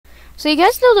So you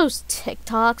guys know those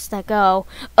TikToks that go,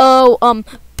 oh,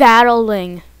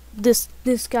 battling. This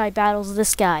guy battles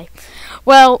this guy.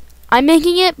 Well, I'm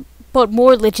making it, but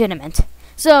more legitimate.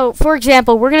 So, for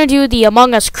example, we're going to do the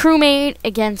Among Us crewmate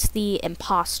against the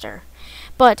imposter.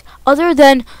 But other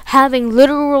than having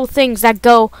literal things that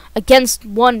go against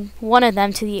one of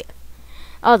them to the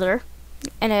other,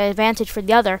 and an advantage for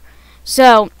the other,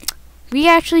 so we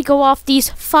actually go off these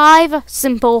 5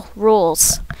 simple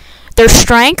rules. Their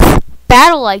strength,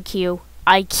 battle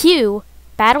IQ,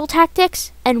 battle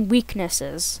tactics, and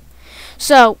weaknesses.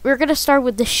 So we're gonna start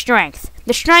with the strength.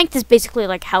 The strength is basically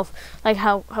like how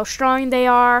strong they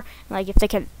are, like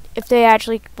if they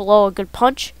actually blow a good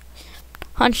punch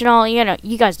and all.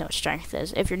 You guys know what strength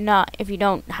is. If you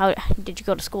don't, how did you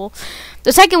go to school?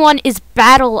 The second one is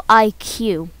battle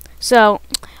IQ. So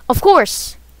of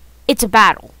course it's a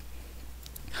battle.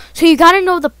 So you gotta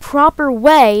know the proper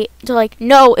way to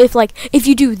know if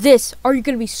you do this, are you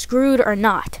gonna be screwed or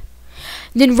not?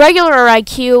 Then regular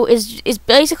IQ is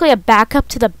basically a backup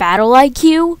to the battle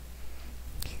IQ.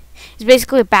 It's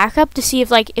basically a backup to see if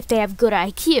they have good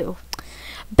IQ.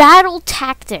 Battle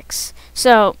tactics.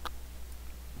 So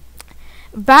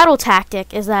battle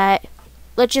tactic is that,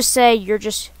 let's just say you're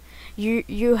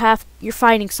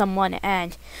fighting someone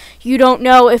and you don't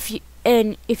know if you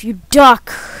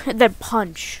duck, then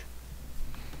punch.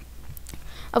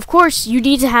 Of course, you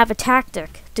need to have a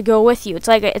tactic to go with you. It's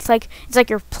like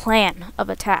your plan of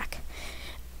attack.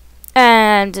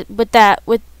 And with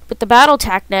the battle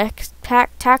tactics,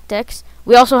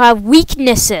 we also have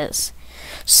weaknesses.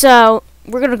 So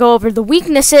we're gonna go over the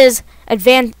weaknesses.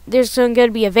 There's going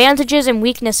to be advantages and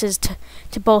weaknesses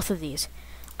to both of these.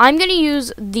 I'm gonna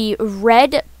use the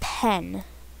red pen,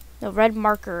 the red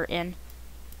marker in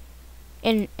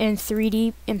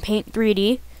 3D, in Paint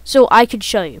 3D, so I could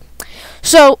show you.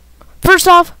 So first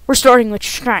off, we're starting with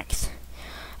strength.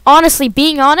 Honestly,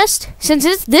 being honest, since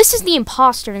this is the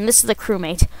imposter and this is the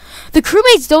crewmate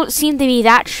don't seem to be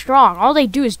that strong. All they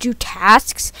do is do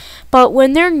tasks. But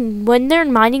when they're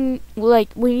mining,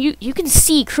 when you can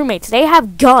see crewmates, they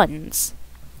have guns.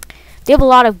 They have a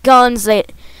lot of guns. So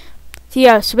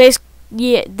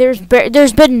basically, there's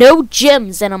been no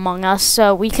gyms in Among Us,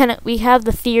 so we have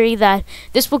the theory that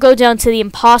this will go down to the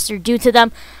imposter due to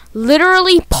them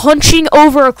literally punching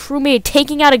over a crewmate,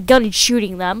 taking out a gun and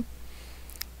shooting them,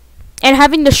 and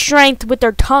having the strength with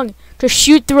their tongue to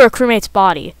shoot through a crewmate's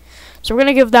body. So we're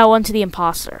gonna give that one to the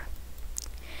imposter.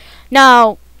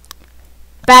 Now,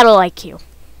 battle IQ.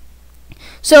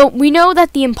 So we know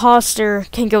that the imposter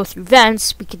can go through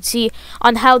vents. We can see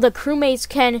on how the crewmates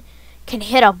can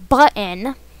hit a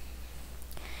button.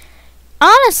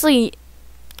 Honestly,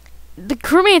 the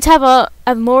crewmates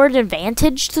have more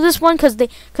advantage to this one because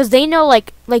they know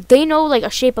they know a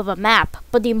shape of a map,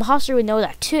 but the imposter would know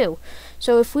that too.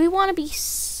 So if we want to be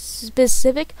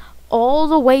specific all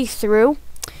the way through,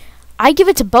 I give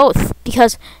it to both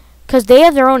because they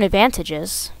have their own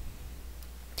advantages.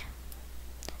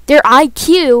 Their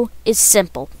IQ is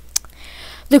simple.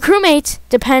 The crewmates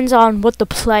depends on what the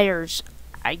player's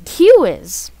IQ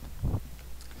is.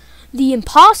 The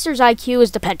imposter's IQ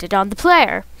is dependent on the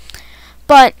player.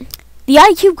 But the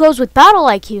IQ goes with battle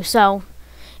IQ, so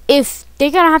if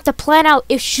they're gonna have to plan out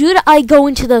if should I go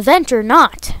into the vent or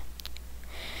not.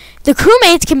 The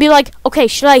crewmates can be like, okay,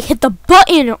 should I hit the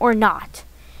button or not?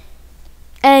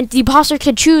 And the imposter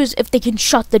can choose if they can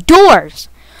shut the doors.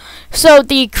 So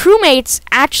the crewmates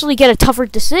actually get a tougher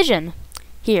decision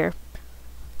here.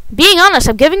 Being honest,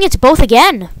 I'm giving it to both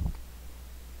again.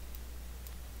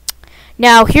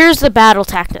 Now, here's the battle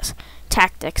tactics.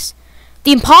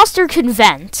 The imposter can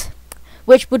vent,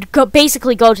 which would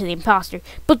basically go to the imposter,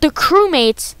 but the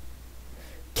crewmates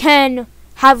can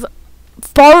have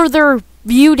farther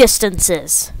view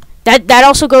distances. That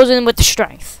also goes in with the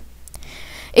strength.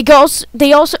 They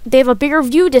have a bigger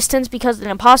view distance because an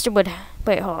imposter would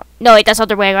wait. Hold on. No, wait, that's the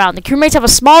other way around. The crewmates have a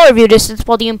smaller view distance,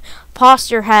 while the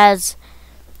imposter has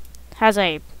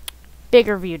a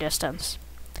bigger view distance.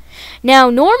 Now,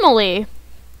 normally,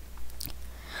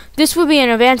 this would be an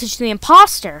advantage to the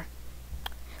imposter,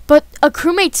 but a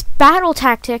crewmate's battle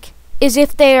tactic is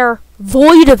if they're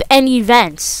void of any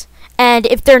vents and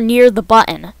if they're near the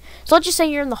button. So let's just say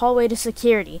you're in the hallway to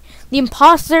security. The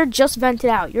imposter just vented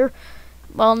out.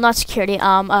 Well, not security,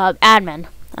 admin,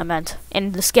 I meant,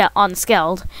 on the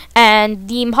Skeld, and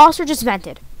the imposter just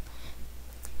vented.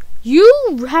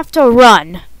 You have to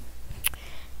run.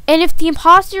 And if the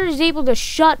imposter is able to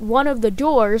shut one of the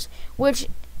doors, which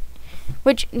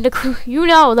you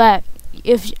know that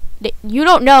if you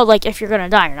don't know if you're gonna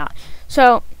die or not.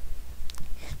 So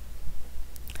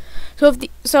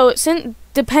since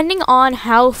depending on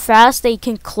how fast they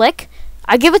can click,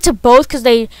 I give it to both because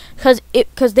they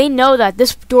know that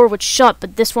this door would shut,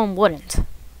 but this one wouldn't.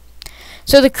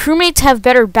 So the crewmates have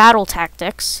better battle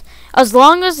tactics, as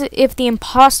long as if the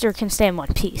imposter can stay in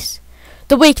one piece.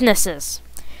 The weaknesses.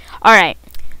 Alright,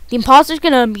 the imposter's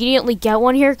going to immediately get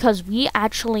one here because we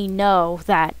actually know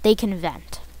that they can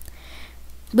vent,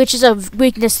 which is a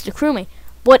weakness to the crewmate.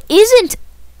 What isn't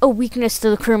a weakness to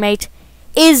the crewmate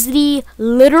is the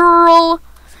literal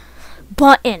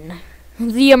button,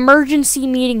 the emergency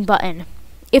meeting button.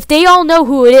 If they all know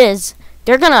who it is,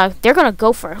 they're gonna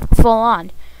go for it full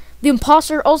on. The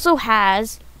imposter also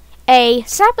has a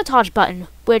sabotage button,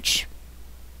 which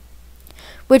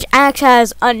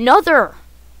acts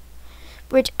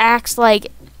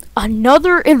like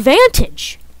another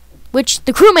advantage, which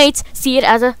the crewmates see it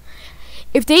as a,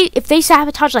 if they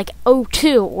sabotage like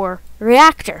O2 or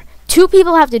reactor, 2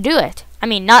 people have to do it. I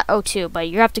mean, not O2, but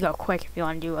you have to go quick if you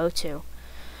want to do O2.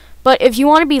 But if you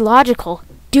want to be logical,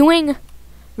 doing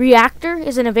reactor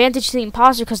is an advantage to the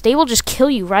imposter because they will just kill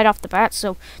you right off the bat.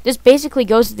 So this basically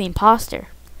goes to the imposter.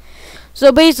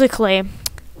 So basically,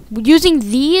 using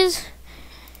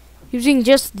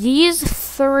just these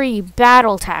 3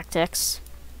 battle tactics,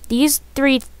 these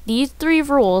three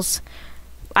rules,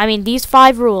 I mean these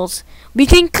 5 rules, we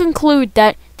can conclude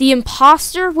that the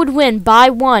imposter would win by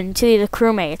 1 to the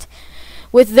crewmate,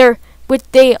 with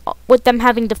them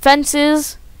having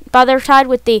defenses by their side,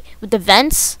 with the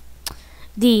vents,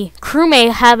 the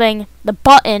crewmate having the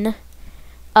button,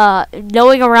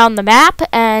 knowing around the map,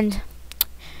 and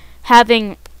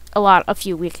having a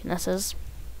few weaknesses.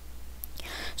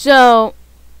 So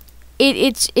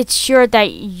it's sure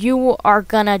that you are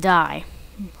gonna die.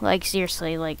 Like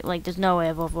seriously, like there's no way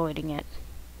of avoiding it.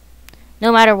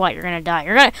 No matter what, you're gonna die.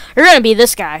 You're gonna be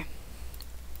this guy.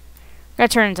 You're gonna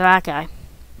turn into that guy.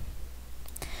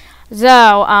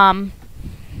 So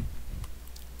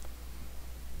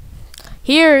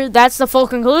here, that's the full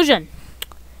conclusion.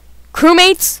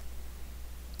 Crewmates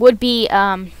would be,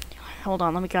 hold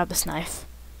on, let me grab this knife.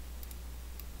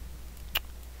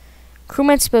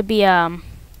 Crewmates would be, let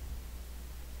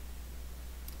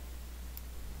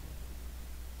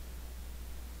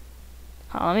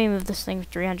me move this thing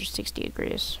 360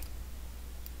 degrees.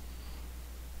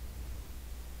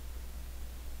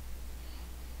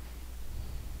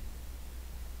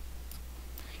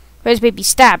 Where's baby?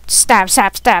 Stab.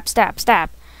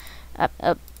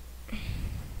 Up.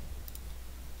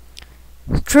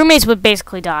 Crewmates would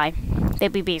basically die.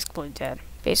 They'd be basically dead.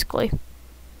 Basically.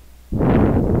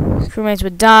 Crewmates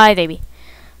would die. They'd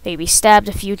be stabbed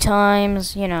a few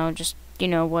times. You know, just, you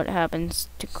know what happens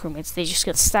to crewmates. They just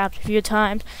get stabbed a few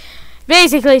times.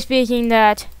 Basically speaking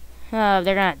that,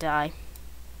 they're gonna die.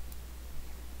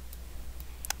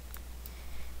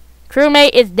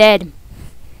 Crewmate is dead.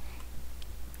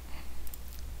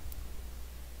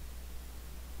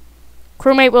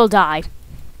 Crewmate will die.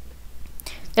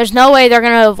 There's no way they're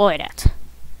gonna avoid it.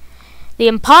 The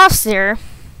imposter,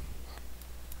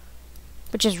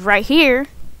 which is right here,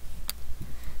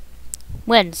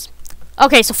 wins.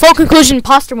 Okay, so full conclusion,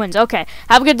 imposter wins. Okay,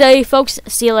 have a good day, folks.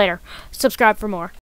 See you later. Subscribe for more.